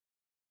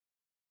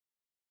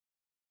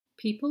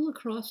People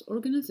across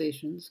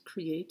organizations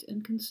create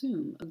and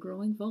consume a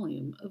growing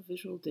volume of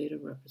visual data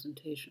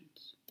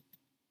representations.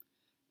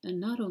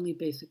 And not only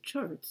basic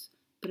charts,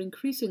 but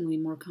increasingly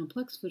more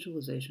complex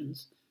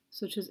visualizations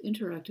such as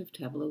interactive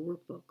Tableau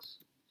workbooks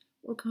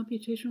or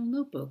computational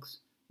notebooks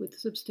with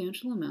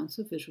substantial amounts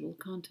of visual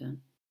content.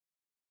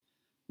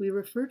 We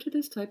refer to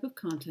this type of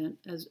content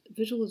as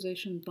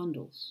visualization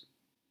bundles.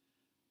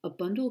 A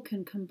bundle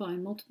can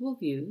combine multiple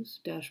views,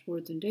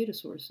 dashboards, and data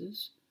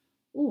sources,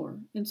 or,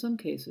 in some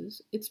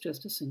cases, it's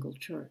just a single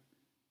chart.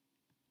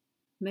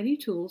 Many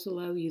tools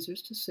allow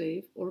users to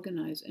save,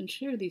 organize, and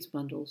share these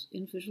bundles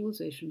in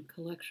visualization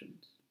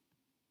collections.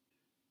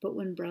 But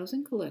when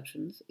browsing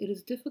collections, it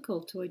is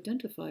difficult to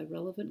identify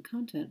relevant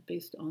content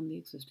based on the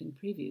existing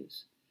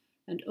previews,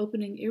 and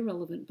opening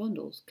irrelevant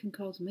bundles can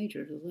cause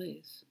major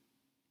delays.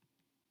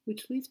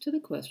 Which leads to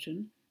the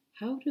question,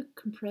 how to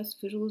compress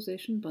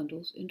visualization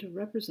bundles into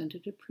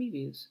representative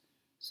previews,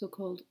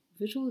 so-called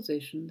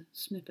visualization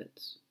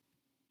snippets.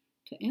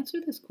 To answer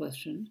this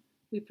question,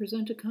 we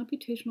present a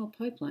computational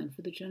pipeline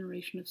for the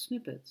generation of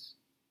snippets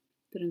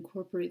that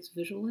incorporates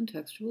visual and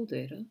textual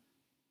data,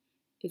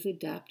 is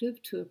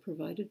adaptive to a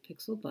provided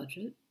pixel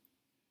budget,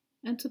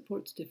 and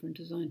supports different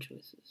design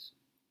choices.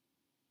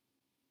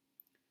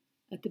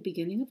 At the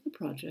beginning of the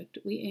project,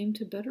 we aimed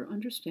to better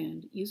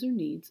understand user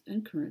needs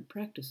and current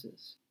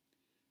practices.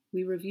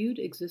 We reviewed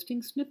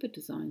existing snippet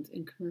designs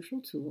in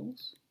commercial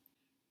tools,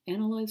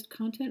 analyzed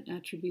content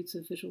attributes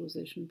of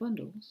visualization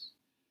bundles,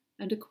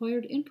 and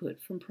acquired input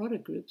from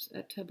product groups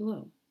at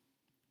Tableau.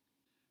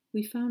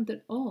 We found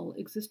that all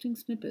existing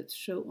snippets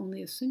show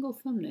only a single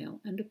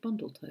thumbnail and a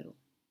bundle title.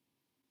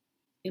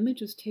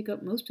 Images take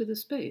up most of the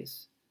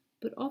space,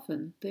 but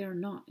often they are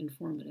not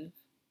informative,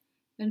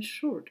 and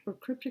short or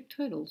cryptic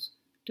titles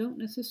don't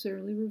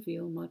necessarily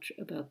reveal much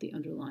about the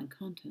underlying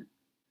content.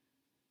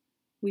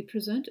 We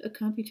present a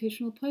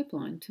computational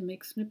pipeline to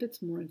make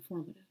snippets more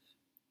informative.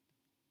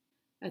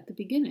 At the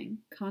beginning,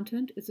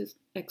 content is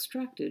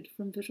extracted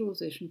from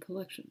visualization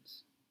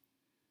collections.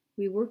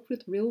 We worked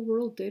with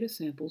real-world data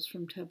samples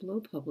from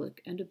Tableau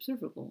Public and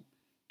Observable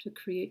to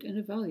create and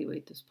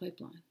evaluate this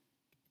pipeline.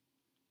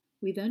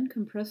 We then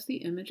compress the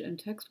image and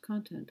text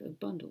content of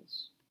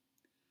bundles.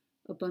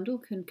 A bundle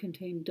can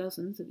contain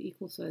dozens of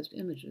equal-sized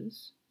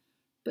images,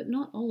 but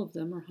not all of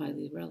them are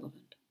highly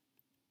relevant.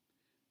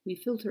 We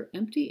filter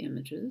empty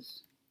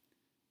images,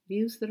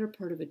 views that are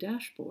part of a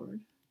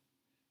dashboard,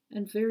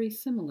 and very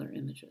similar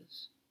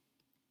images.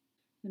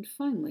 And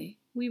finally,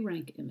 we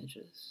rank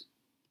images.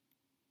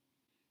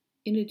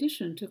 In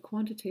addition to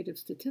quantitative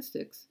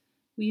statistics,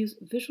 we use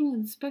visual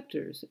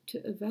inspectors to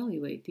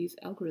evaluate these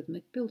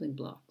algorithmic building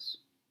blocks.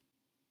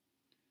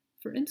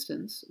 For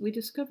instance, we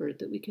discovered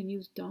that we can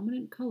use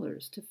dominant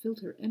colors to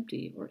filter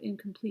empty or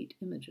incomplete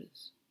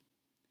images.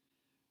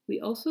 We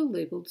also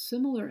labeled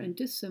similar and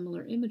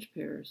dissimilar image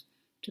pairs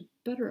to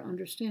better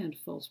understand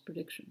false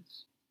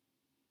predictions.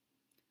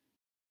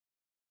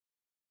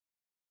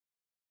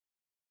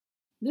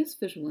 This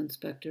visual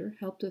inspector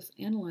helped us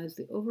analyze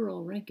the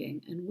overall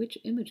ranking and which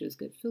images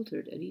get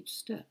filtered at each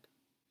step.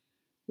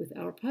 With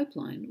our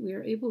pipeline, we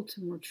are able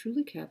to more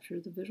truly capture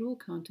the visual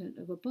content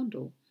of a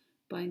bundle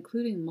by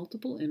including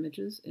multiple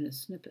images in a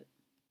snippet.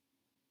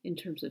 In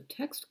terms of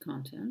text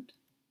content,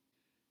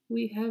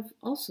 we have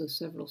also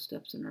several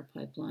steps in our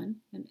pipeline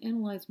and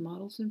analyze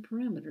models and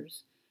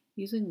parameters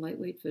using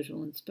lightweight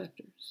visual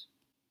inspectors.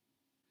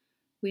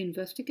 We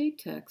investigate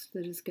text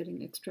that is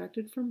getting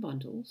extracted from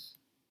bundles,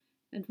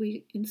 and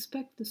we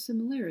inspect the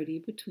similarity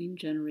between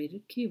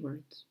generated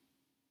keywords.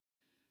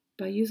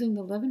 By using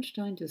the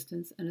Levenshtein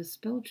distance and a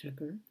spell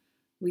checker,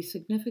 we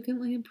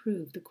significantly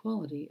improve the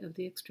quality of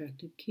the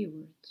extracted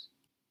keywords.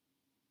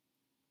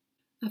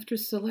 After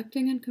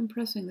selecting and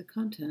compressing the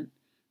content,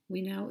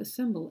 we now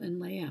assemble and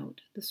lay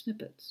out the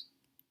snippets.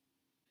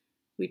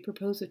 We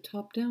propose a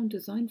top-down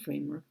design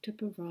framework to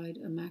provide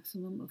a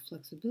maximum of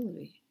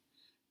flexibility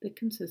that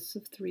consists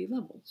of 3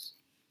 levels: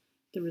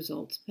 the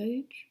results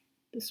page,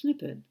 the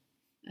snippet,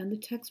 and the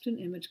text and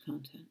image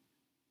content.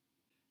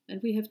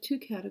 And we have 2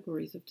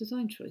 categories of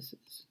design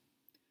choices.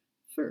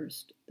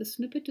 First, the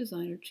snippet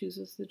designer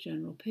chooses the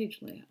general page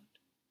layout.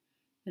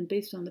 And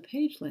based on the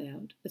page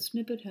layout, a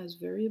snippet has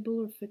variable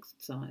or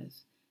fixed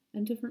size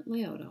and different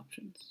layout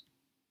options.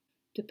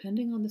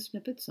 Depending on the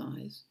snippet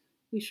size,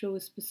 we show a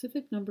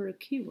specific number of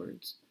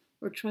keywords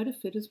or try to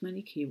fit as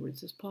many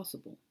keywords as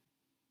possible.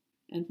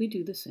 And we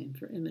do the same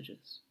for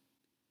images.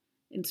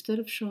 Instead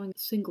of showing a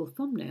single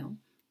thumbnail,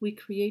 we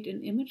create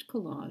an image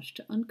collage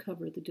to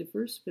uncover the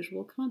diverse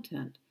visual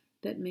content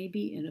that may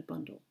be in a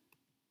bundle.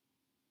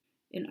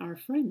 In our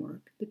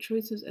framework, the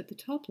choices at the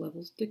top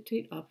levels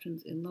dictate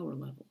options in lower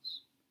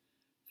levels.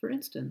 For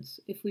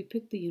instance, if we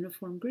pick the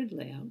uniform grid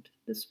layout,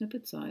 the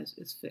snippet size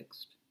is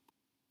fixed.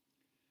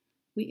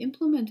 We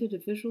implemented a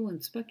visual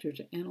inspector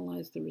to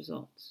analyze the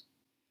results.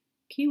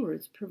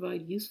 Keywords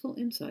provide useful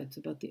insights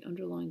about the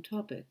underlying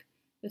topic,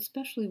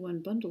 especially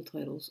when bundle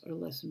titles are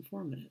less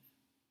informative.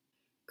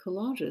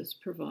 Collages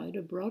provide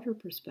a broader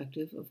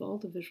perspective of all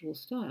the visual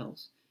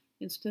styles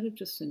instead of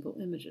just single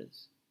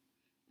images.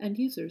 and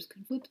users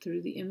can flip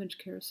through the image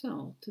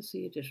carousel to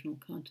see additional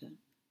content.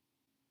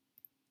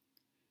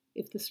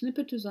 If the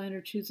snippet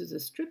designer chooses a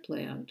strip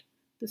layout,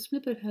 the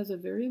snippet has a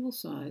variable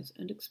size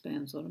and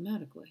expands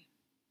automatically.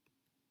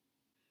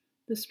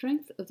 The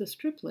strength of the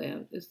strip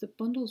layout is that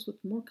bundles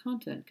with more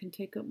content can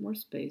take up more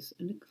space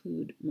and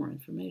include more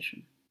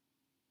information.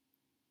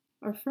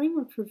 Our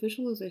framework for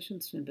visualization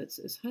snippets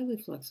is highly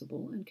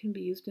flexible and can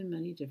be used in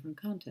many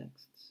different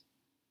contexts.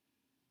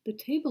 The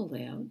table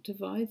layout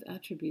divides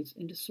attributes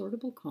into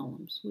sortable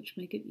columns, which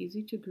make it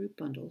easy to group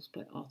bundles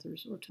by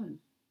authors or time.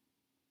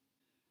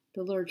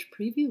 The large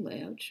preview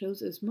layout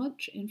shows as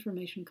much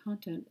information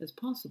content as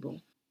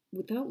possible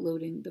without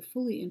loading the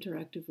fully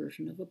interactive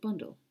version of a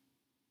bundle.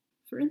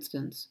 For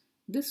instance,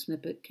 this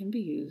snippet can be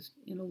used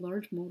in a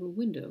large modal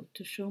window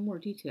to show more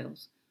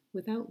details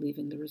without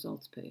leaving the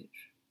results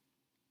page.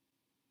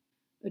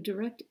 A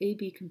direct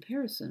A/B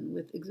comparison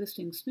with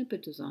existing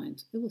snippet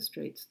designs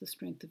illustrates the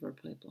strength of our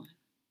pipeline.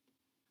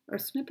 Our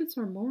snippets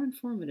are more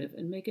informative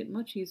and make it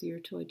much easier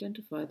to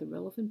identify the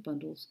relevant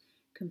bundles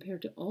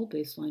compared to all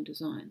baseline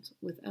designs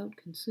without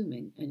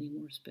consuming any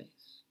more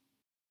space.